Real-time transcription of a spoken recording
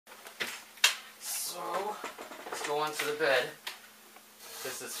So, let's go onto the bed.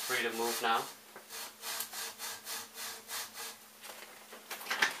 This is free to move now.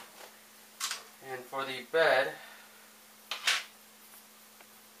 And for the bed,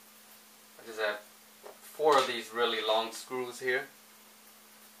 I just have 4 of these really long screws here,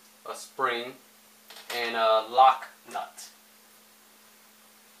 a spring, and a lock nut.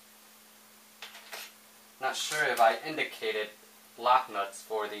 Not sure if I indicated lock nuts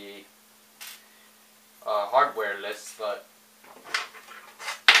for the hardware list, but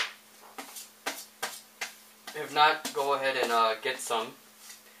if not, go ahead and get some.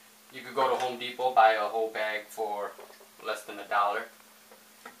 You could go to Home Depot, buy a whole bag for less than $1,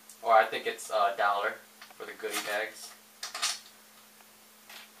 or I think it's $1 for the goodie bags.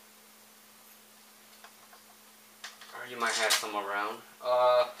 Or you might have some around.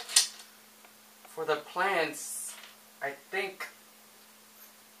 For the plants, I think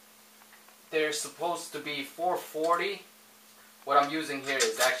they're supposed to be 440. What I'm using here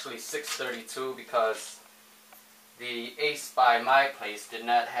is actually 632 because the Ace by my place did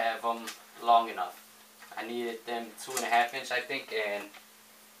not have them long enough. I needed them 2.5 inch, I think, and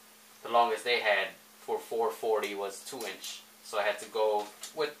the longest they had for 440 was 2 inch. So I had to go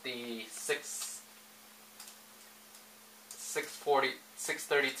with the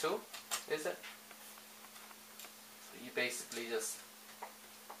 632, is it? So you basically just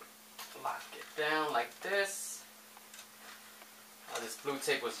lock it down like this. This blue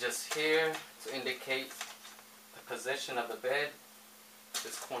tape was just here to indicate the position of the bed.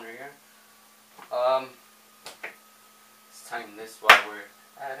 This corner here. Let's tighten this while we're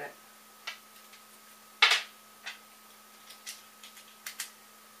at it.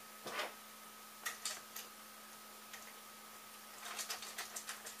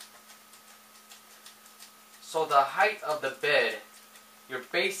 So the height of the bed, you're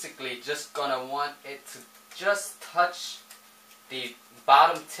basically just gonna want it to just touch the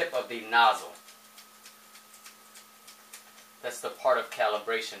bottom tip of the nozzle. That's the part of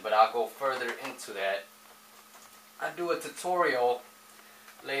calibration, but I'll go further into that. I'll do a tutorial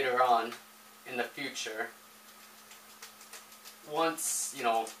later on in the future. Once, you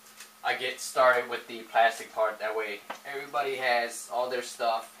know, I get started with the plastic part, that way everybody has all their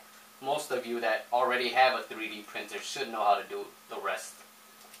stuff. Most of you that already have a 3D printer should know how to do the rest.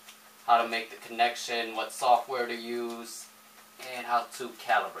 How to make the connection, what software to use, and how to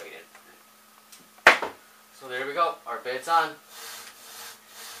calibrate it. So there we go, our bed's on.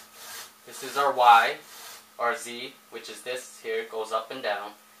 This is our Y, our Z, which is this here, goes up and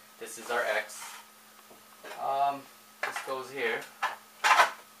down. This is our X. This goes here.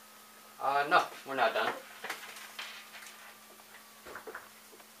 No, we're not done.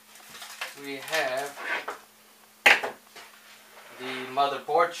 We have the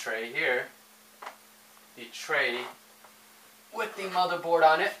motherboard tray here. The tray with the motherboard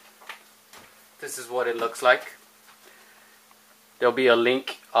on it. This is what it looks like. There'll be a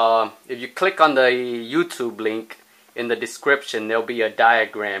link. If you click on the YouTube link in the description, there'll be a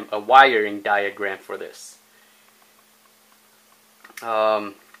diagram, a wiring diagram for this.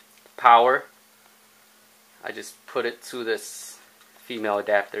 Power. I just put it to this female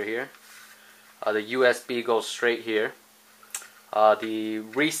adapter here. The USB goes straight here. The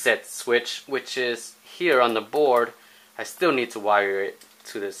reset switch, which is here on the board, I still need to wire it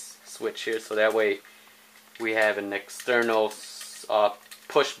to this switch here, so that way we have an external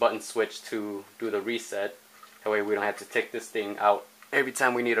push button switch to do the reset. That way we don't have to take this thing out every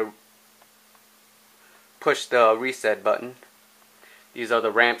time we need to push the reset button. These are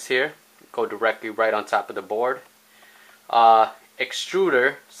the ramps here, go directly right on top of the board.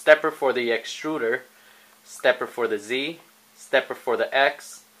 Extruder, stepper for the extruder, stepper for the Z, stepper for the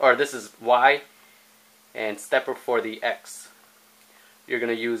X, or this is Y, and stepper for the X. You're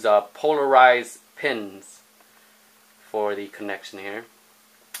going to use polarized pins for the connection here.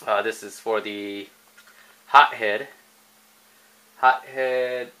 This is for the hothead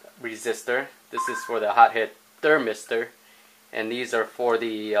resistor. This is for the hothead thermistor, and these are for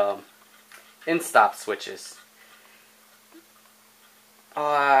the in-stop switches.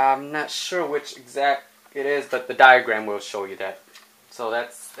 I'm not sure which exact it is, but the diagram will show you that. So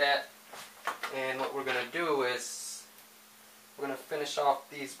that's that. And what we're going to do is we're going to finish off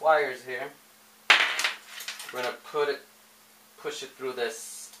these wires here. We're going to push it through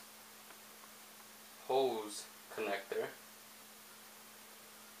this hose connector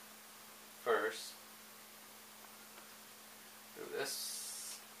first. Through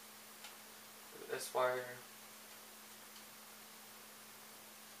this wire.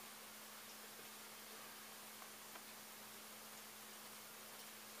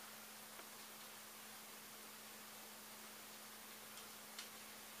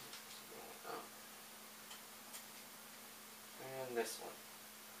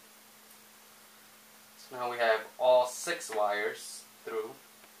 Now we have all 6 wires through.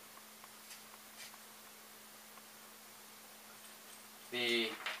 The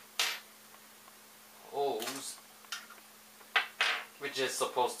hose, which is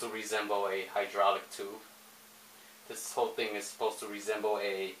supposed to resemble a hydraulic tube. This whole thing is supposed to resemble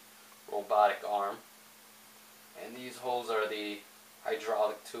a robotic arm. And these holes are the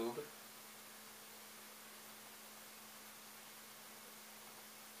hydraulic tube.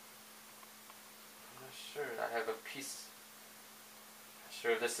 I'm not sure. I have a piece. Not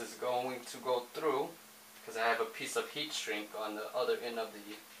sure if this is going to go through, because I have a piece of heat shrink on the other end of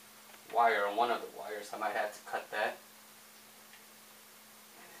the wire, on one of the wires. I might have to cut that.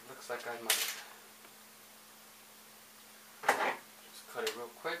 It looks like I might. Just cut it real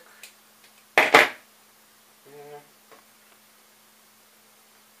quick. There.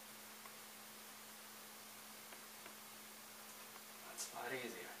 That's a lot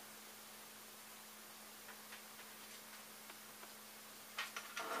easier.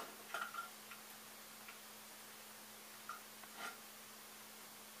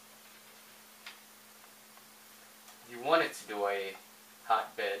 If you wanted to do a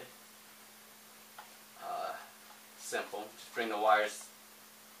hotbed, simple. Just bring the wires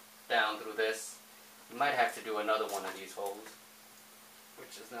down through this. You might have to do another one of these holes,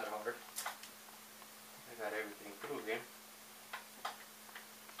 which is not hard. I got everything through here.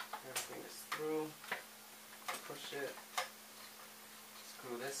 Everything is through. Push it.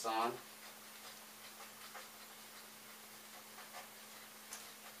 Screw this on.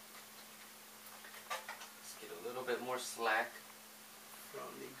 Let's get a little bit more slack from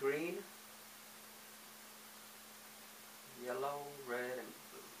the green, yellow, red, and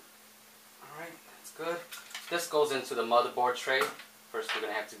blue. Alright, that's good. This goes into the motherboard tray. First we're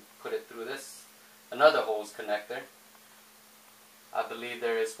going to have to put it through this. Another hose connector. I believe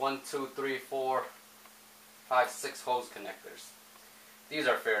there is 1, 2, 3, 4, 5, 6 hose connectors. These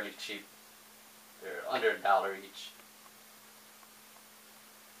are fairly cheap. They're under $1 each.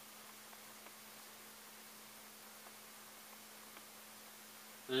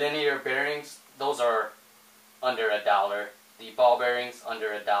 Linear bearings, those are under $1. The ball bearings, under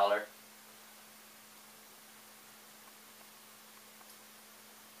 $1.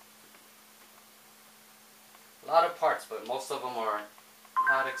 A lot of parts, but most of them are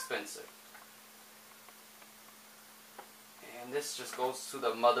not expensive. And this just goes to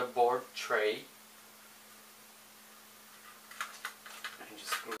the motherboard tray. And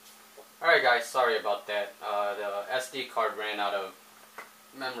just screw. Alright guys, sorry about that. The SD card ran out of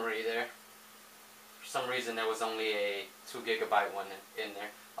memory there. For some reason there was only a 2 GB one in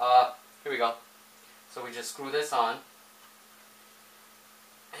there. Here we go. So we just screw this on.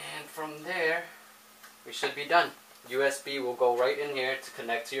 And from there, we should be done. USB will go right in here to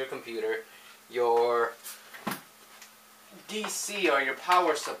connect to your computer. Your DC, or your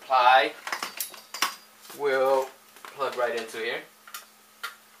power supply, will plug right into here.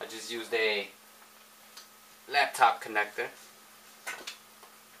 I just used a laptop connector.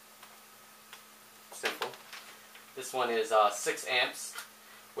 Simple. This one is 6 amps.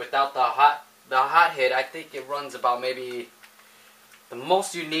 Without the hothead, I think it runs about maybe. The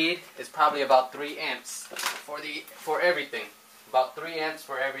most you need is probably about 3 amps for everything. About 3 amps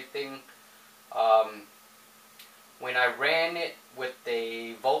for everything. When I ran it with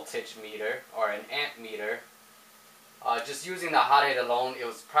a voltage meter or an amp meter, just using the hothead alone, it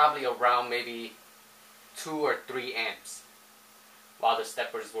was probably around maybe 2 or 3 amps. While the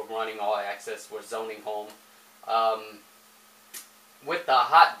steppers were running all access, were zoning home. With the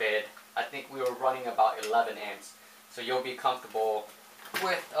hotbed, I think we were running about 11 amps. So you'll be comfortable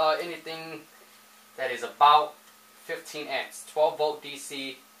with anything that is about 15 amps. 12 volt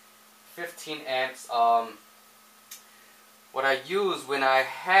DC, 15 amps. What I used when I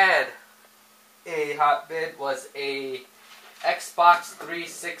had a hotbed was a Xbox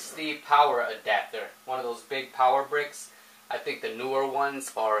 360 power adapter. One of those big power bricks. I think the newer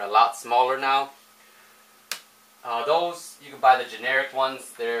ones are a lot smaller now. Those, you can buy the generic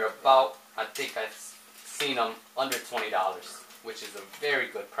ones. They're about, I think I've seen them under $20, which is a very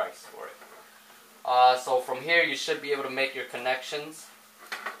good price for it. So from here you should be able to make your connections.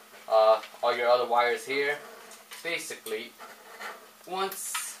 All your other wires here. Basically,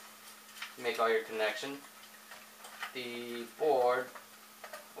 once you make all your connections, the board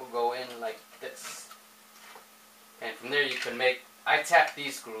will go in like this. And from there you can make, I tapped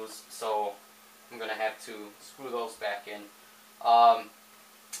these screws, so I'm going to have to screw those back in.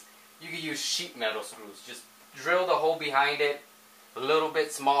 You can use sheet metal screws. Just drill the hole behind it, a little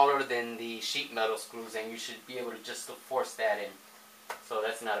bit smaller than the sheet metal screws, and you should be able to just force that in. So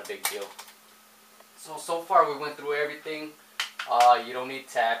that's not a big deal. So far we went through everything. You don't need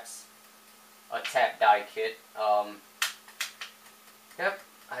taps. A tap die kit. Yep,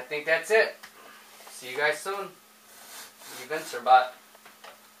 I think that's it. See you guys soon. Eventorbot.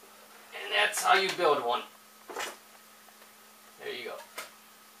 And that's how you build one. There you go.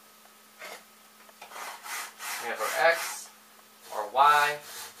 We have our X, or Y,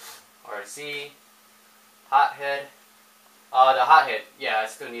 or Z, hothead. The hothead, yeah, I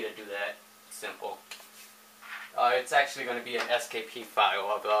still need to do that. Simple. It's actually going to be an SKP file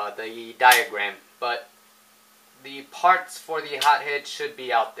of the diagram, but the parts for the hothead should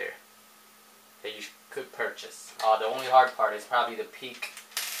be out there that you could purchase. The only hard part is probably the peak,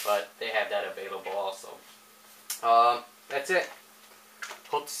 but they have that available also. That's it.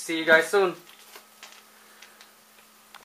 Hope to see you guys soon.